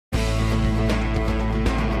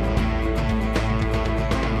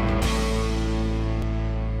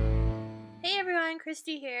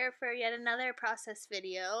Christy here for yet another process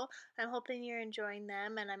video. I'm hoping you're enjoying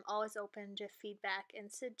them, and I'm always open to feedback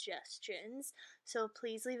and suggestions. So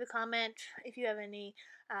please leave a comment if you have any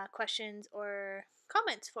questions or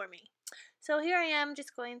comments for me. So here I am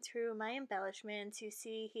just going through my embellishments. You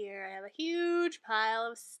see here I have a huge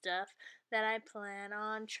pile of stuff that I plan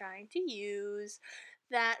on trying to use.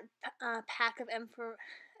 That pack of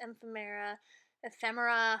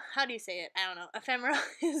ephemera, how do you say it? I don't know. Ephemera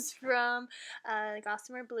is from the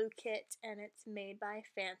Gossamer Blue kit, and it's made by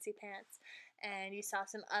Fancy Pants. And you saw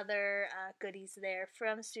some other goodies there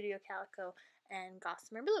from Studio Calico and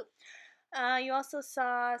Gossamer Blue. You also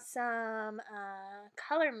saw some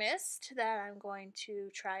color mist that I'm going to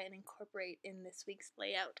try and incorporate in this week's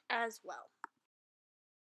layout as well.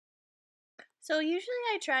 So usually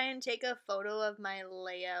I try and take a photo of my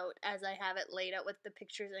layout as I have it laid out with the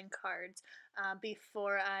pictures and cards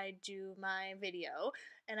before I do my video,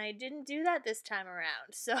 and I didn't do that this time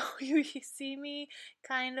around. So you see me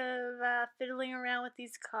kind of fiddling around with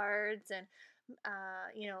these cards and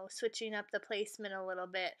switching up the placement a little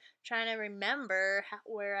bit, trying to remember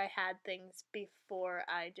where I had things before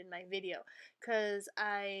I did my video. Because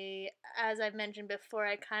as I've mentioned before,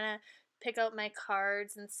 I kind of pick out my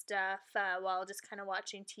cards and stuff while just kind of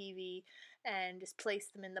watching TV and just place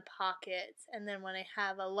them in the pockets. And then when I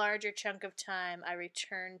have a larger chunk of time, I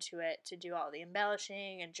return to it to do all the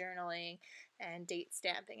embellishing and journaling and date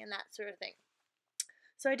stamping and that sort of thing.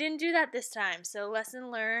 So I didn't do that this time. So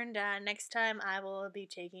lesson learned, next time I will be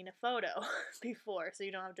taking a photo before, so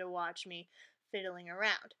you don't have to watch me fiddling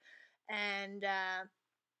around. And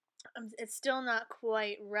it's still not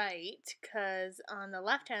quite right, because on the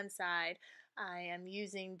left hand side I am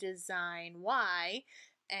using design Y,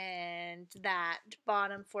 and that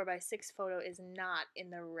bottom 4x6 photo is not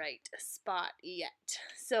in the right spot yet.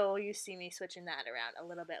 So you see me switching that around a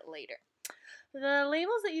little bit later. The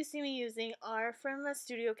labels that you see me using are from the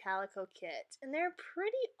Studio Calico kit, and they're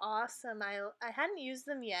pretty awesome. I hadn't used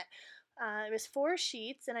them yet. It was 4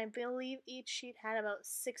 sheets, and I believe each sheet had about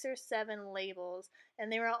 6 or 7 labels, and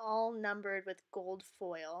they were all numbered with gold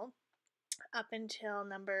foil up until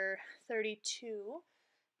number 32.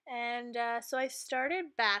 And so I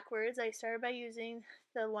started backwards. I started by using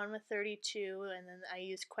the one with 32, and then I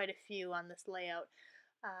used quite a few on this layout.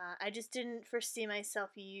 I just didn't foresee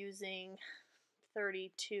myself using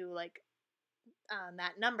 32 like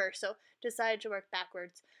that number, so decided to work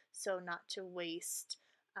backwards so not to waste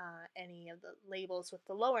any of the labels with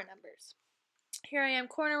the lower numbers. Here I am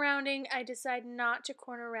corner rounding. I decided not to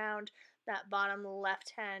corner round that bottom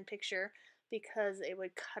left hand picture because it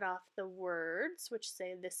would cut off the words which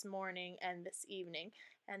say this morning and this evening,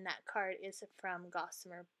 and that card is from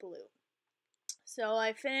Gossamer Blue. So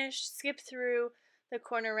I finished, skipped through the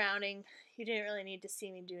corner rounding. You didn't really need to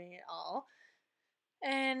see me doing it all.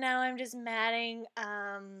 And now I'm just matting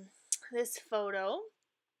this photo.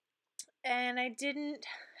 And I didn't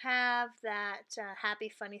have that happy,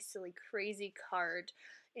 funny, silly, crazy card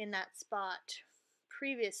in that spot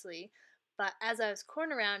previously. But as I was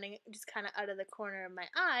corner rounding, just kind of out of the corner of my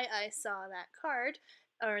eye, I saw that card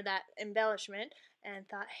or that embellishment and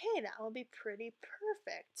thought, hey, that will be pretty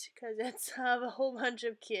perfect, because it's a whole bunch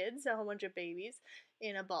of kids, a whole bunch of babies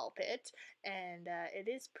in a ball pit, and it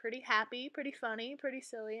is pretty happy, pretty funny, pretty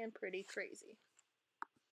silly, and pretty crazy.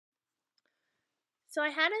 So I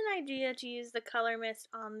had an idea to use the color mist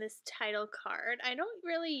on this title card. I don't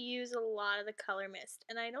really use a lot of the color mist,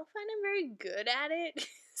 and I don't find I'm very good at it.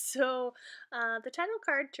 So the title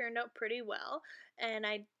card turned out pretty well, and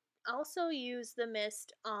I also used the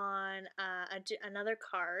mist on another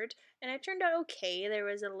card, and it turned out okay. There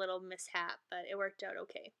was a little mishap, but it worked out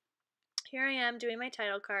okay. Here I am doing my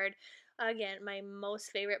title card. Again, my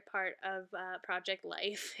most favorite part of Project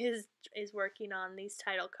Life is working on these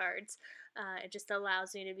title cards. It just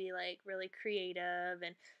allows me to be like really creative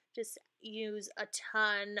and just use a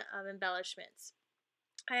ton of embellishments.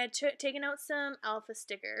 I had taken out some alpha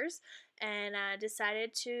stickers and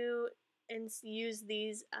decided to use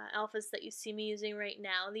these alphas that you see me using right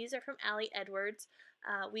now. These are from Allie Edwards'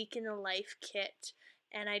 Week in the Life kit,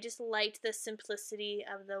 and I just liked the simplicity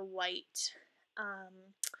of the white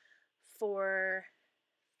for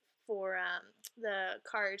the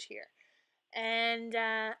card here. And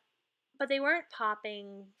but they weren't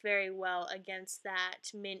popping very well against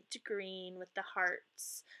that mint green with the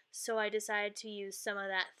hearts, so I decided to use some of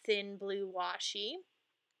that thin blue washi.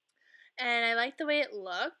 And I liked the way it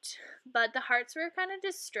looked, but the hearts were kind of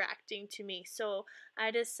distracting to me, so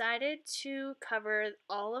I decided to cover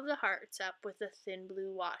all of the hearts up with a thin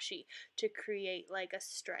blue washi to create like a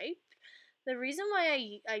stripe. The reason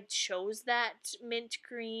why I chose that mint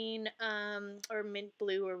green or mint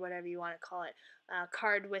blue or whatever you want to call it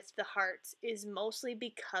card with the hearts is mostly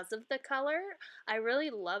because of the color. I really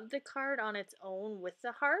love the card on its own with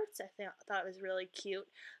the hearts. Thought it was really cute,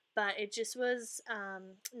 but it just was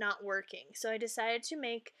not working. So I decided to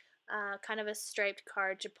make kind of a striped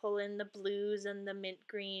card to pull in the blues and the mint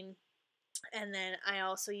green, and then I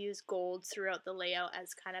also use gold throughout the layout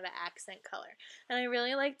as kind of an accent color. And I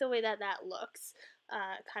really like the way that that looks,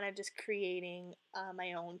 kind of just creating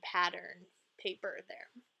my own pattern paper there.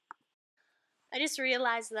 I just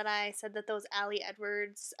realized that I said that those Ali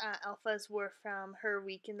Edwards alphas were from her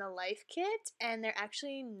Week in the Life kit, and they're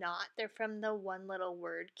actually not. They're from the One Little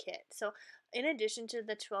Word kit. So, in addition to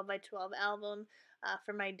the 12 by 12 album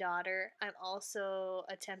for my daughter, I'm also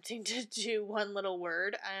attempting to do One Little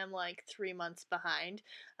Word. I am like 3 months behind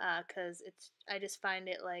because I just find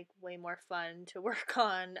it like way more fun to work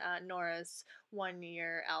on Nora's 1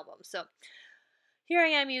 year album. So, here I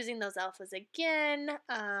am using those alphas again.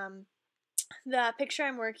 The picture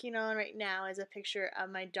I'm working on right now is a picture of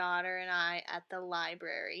my daughter and I at the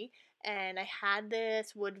library. And I had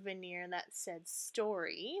this wood veneer that said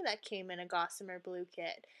story that came in a Gossamer blue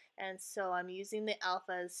kit. And so I'm using the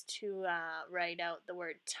alphas to write out the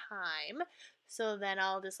word time. So then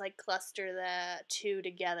I'll just like cluster the two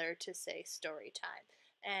together to say story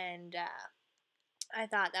time. And I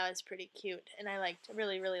thought that was pretty cute. And I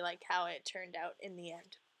really liked how it turned out in the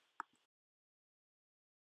end.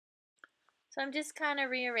 So I'm just kind of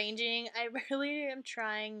rearranging. I really am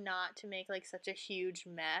trying not to make like such a huge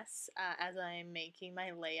mess as I'm making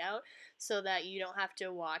my layout so that you don't have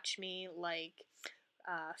to watch me like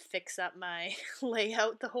fix up my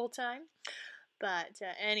layout the whole time. But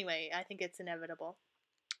anyway, I think it's inevitable.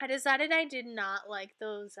 I decided I did not like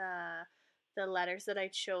those the letters that I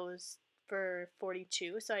chose for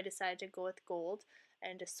 42, so I decided to go with gold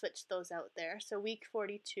and just switch those out there. So week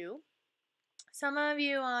 42, some of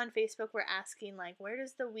you on Facebook were asking like, where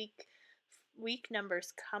does the week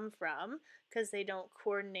numbers come from? Because they don't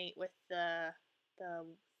coordinate with the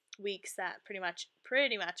weeks that pretty much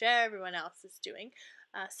everyone else is doing.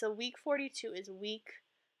 So week 42 is week.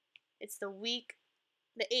 It's the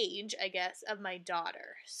age, I guess, of my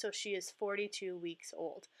daughter. So she is 42 weeks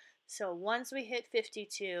old. So once we hit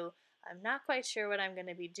 52, I'm not quite sure what I'm going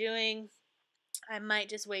to be doing. I might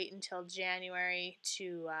just wait until January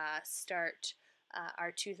to start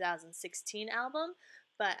our 2016 album,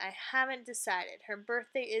 but I haven't decided. Her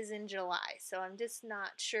birthday is in July, so I'm just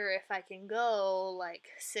not sure if I can go like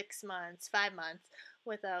 6 months, 5 months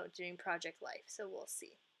without doing Project Life, so we'll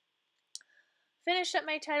see. Finished up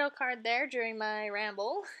my title card there during my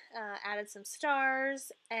ramble, added some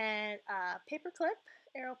stars and a paperclip,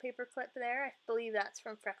 arrow paperclip there. I believe that's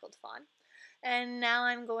from Freckled Fawn. And now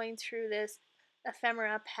I'm going through this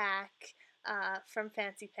ephemera pack from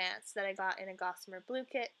Fancy Pants that I got in a Gossamer Blue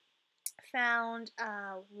kit. Found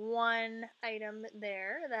one item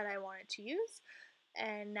there that I wanted to use,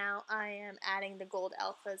 and now I am adding the gold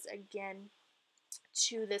alphas again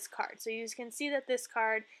to this card. So you can see that this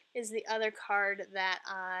card is the other card that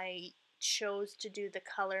I chose to do the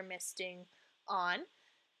color misting on,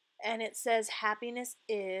 and it says happiness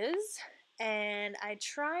is, and I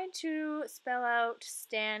tried to spell out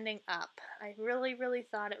standing up. I really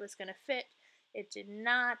thought it was going to fit. It did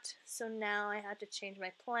not, so now I had to change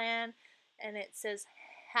my plan, and it says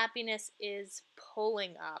happiness is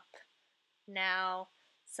pulling up. Now,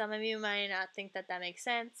 some of you might not think that that makes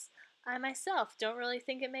sense. I myself don't really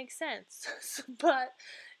think it makes sense, but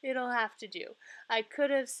it'll have to do. I could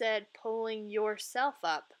have said pulling yourself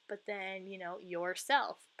up, but then,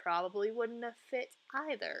 yourself probably wouldn't have fit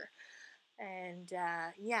either. And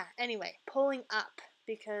yeah, anyway, pulling up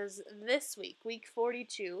because this week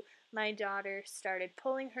 42, my daughter started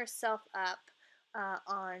pulling herself up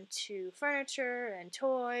onto furniture and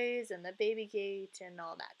toys and the baby gate and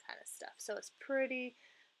all that kind of stuff. So it's pretty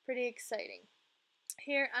exciting.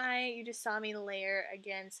 Here you just saw me layer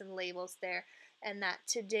again some labels there, and that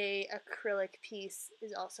today acrylic piece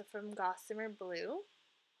is also from Gossamer Blue.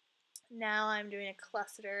 Now I'm doing a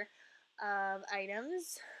cluster of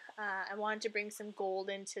items. I wanted to bring some gold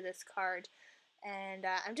into this card, and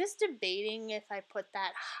I'm just debating if I put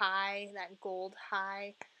that gold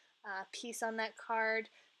high piece on that card.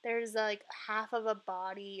 There's like half of a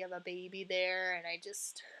body of a baby there, and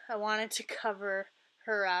I wanted to cover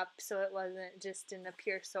her up so didn't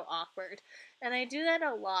appear so awkward. And I do that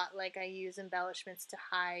a lot, like I use embellishments to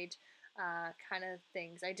hide kind of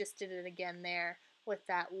things. I just did it again there with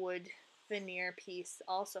that wood veneer piece,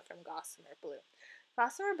 also from Gossamer Blue.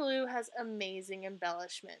 Gossamer Blue has amazing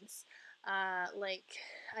embellishments. Like,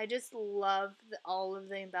 I just love all of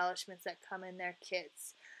the embellishments that come in their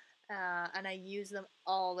kits, and I use them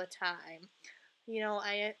all the time. You know,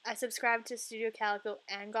 I subscribe to Studio Calico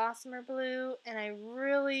and Gossamer Blue, and I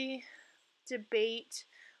really debate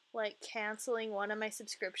like canceling one of my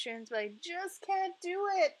subscriptions, but I just can't do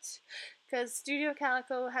it because Studio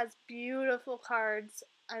Calico has beautiful cards.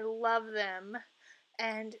 I love them.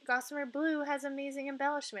 And Gossamer Blue has amazing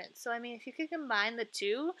embellishments. So, I mean, if you could combine the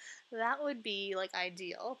two, that would be like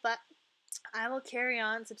ideal. But I will carry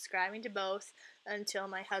on subscribing to both until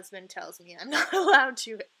my husband tells me I'm not allowed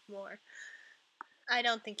to anymore. I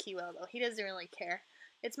don't think he will, though. He doesn't really care.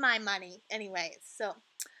 It's my money, anyways. So,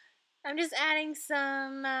 I'm just adding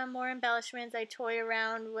some more embellishments. I toy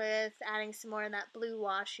around with adding some more of that blue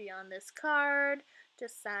washi on this card.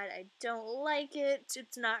 Decide I don't like it.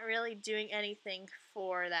 It's not really doing anything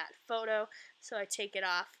for that photo, so I take it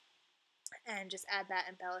off and just add that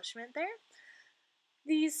embellishment there.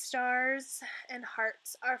 These stars and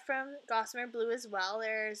hearts are from Gossamer Blue as well.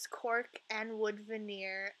 There's cork and wood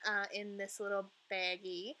veneer in this little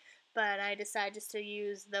baggie, but I decided just to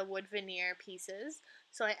use the wood veneer pieces.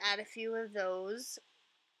 So I add a few of those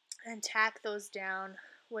and tack those down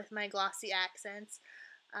with my glossy accents.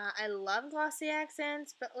 I love glossy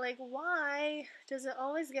accents, but like, why does it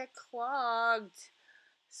always get clogged?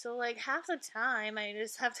 So like half the time I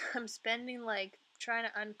just have to, I'm spending like trying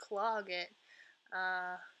to unclog it.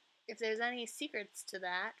 Uh, if there's any secrets to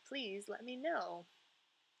that, please let me know.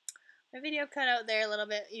 My video cut out there a little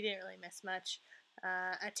bit. You didn't really miss much.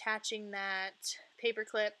 Attaching that paper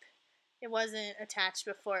clip. It wasn't attached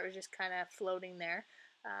before. It was just kind of floating there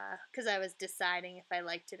because I was deciding if I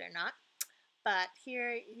liked it or not. But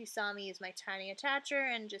here you saw me use my tiny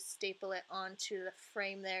attacher and just staple it onto the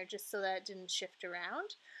frame there just so that it didn't shift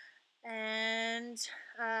around. And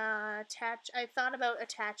I thought about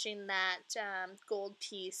attaching that gold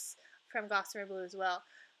piece from Gossamer Blue as well.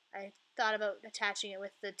 I thought about attaching it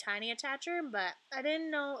with the tiny attacher, but I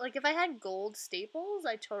didn't know, like if I had gold staples,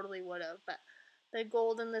 I totally would have, but the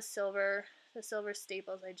gold and the silver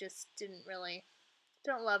staples, I just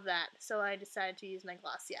don't love that, so I decided to use my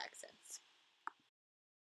glossy accents.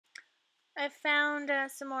 I found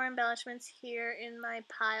some more embellishments here in my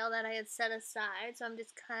pile that I had set aside, so I'm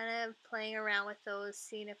just kind of playing around with those,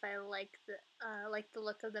 seeing if I like the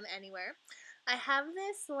look of them anywhere. I have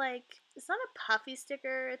this it's not a puffy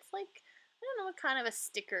sticker. It's like I don't know what kind of a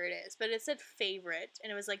sticker it is, but it said favorite,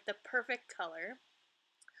 and it was like the perfect color.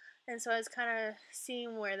 And so I was kind of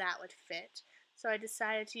seeing where that would fit. So I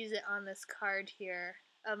decided to use it on this card here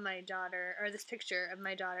of my daughter, or this picture of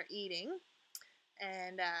my daughter eating.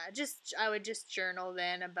 And I would just journal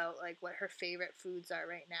then about like what her favorite foods are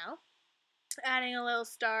right now. Adding a little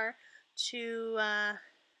star to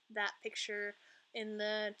that picture in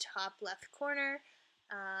the top left corner.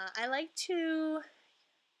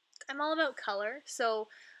 I'm all about color, so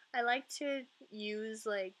I like to use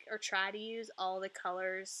or try to use all the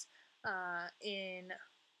colors in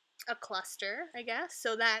a cluster, I guess.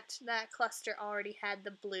 So that cluster already had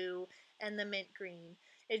the blue and the mint green.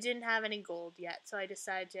 It didn't have any gold yet, so I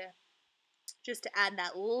decided to add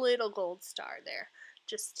that little gold star there,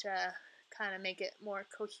 just to kind of make it more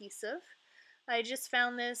cohesive. I just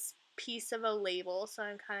found this piece of a label, so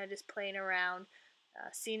I'm kind of just playing around,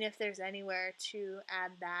 seeing if there's anywhere to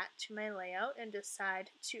add that to my layout, and decide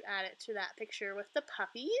to add it to that picture with the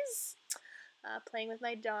puppies, playing with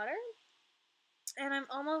my daughter. And I'm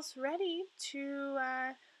almost ready to,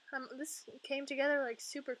 this came together like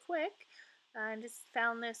super quick. I just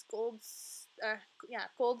found this gold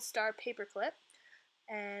star paper clip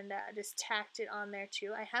and just tacked it on there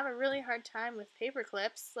too. I have a really hard time with paper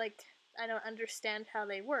clips. Like, I don't understand how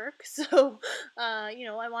they work, so I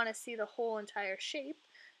want to see the whole entire shape,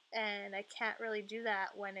 and I can't really do that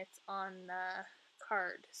when it's on the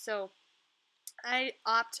card. So I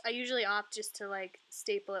usually opt just to like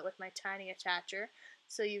staple it with my tiny attacher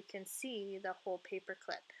so you can see the whole paper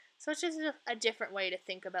clip. So it's just a different way to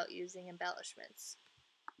think about using embellishments.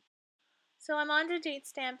 So I'm on to date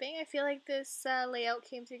stamping. I feel like this layout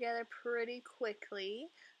came together pretty quickly.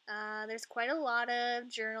 There's quite a lot of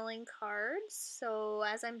journaling cards, so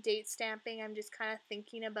as I'm date stamping, I'm just kind of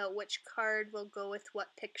thinking about which card will go with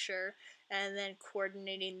what picture, and then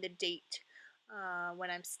coordinating the date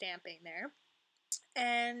when I'm stamping there.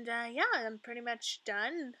 And yeah, I'm pretty much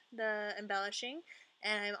done the embellishing,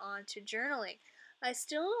 and I'm on to journaling. I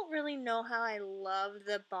still don't really know how I love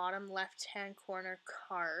the bottom left hand corner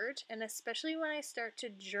card, and especially when I start to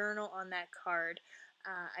journal on that card,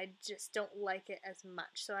 I just don't like it as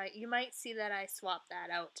much. So you might see that I swap that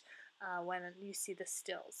out when you see the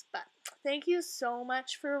stills. But thank you so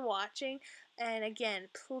much for watching. And again,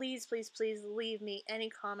 please, please, please leave me any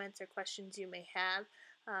comments or questions you may have.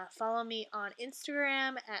 Follow me on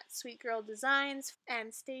Instagram at Sweet Girl Designs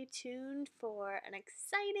and stay tuned for an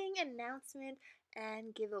exciting announcement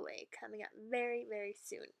and giveaway coming up very, very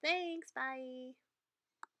soon. Thanks. Bye.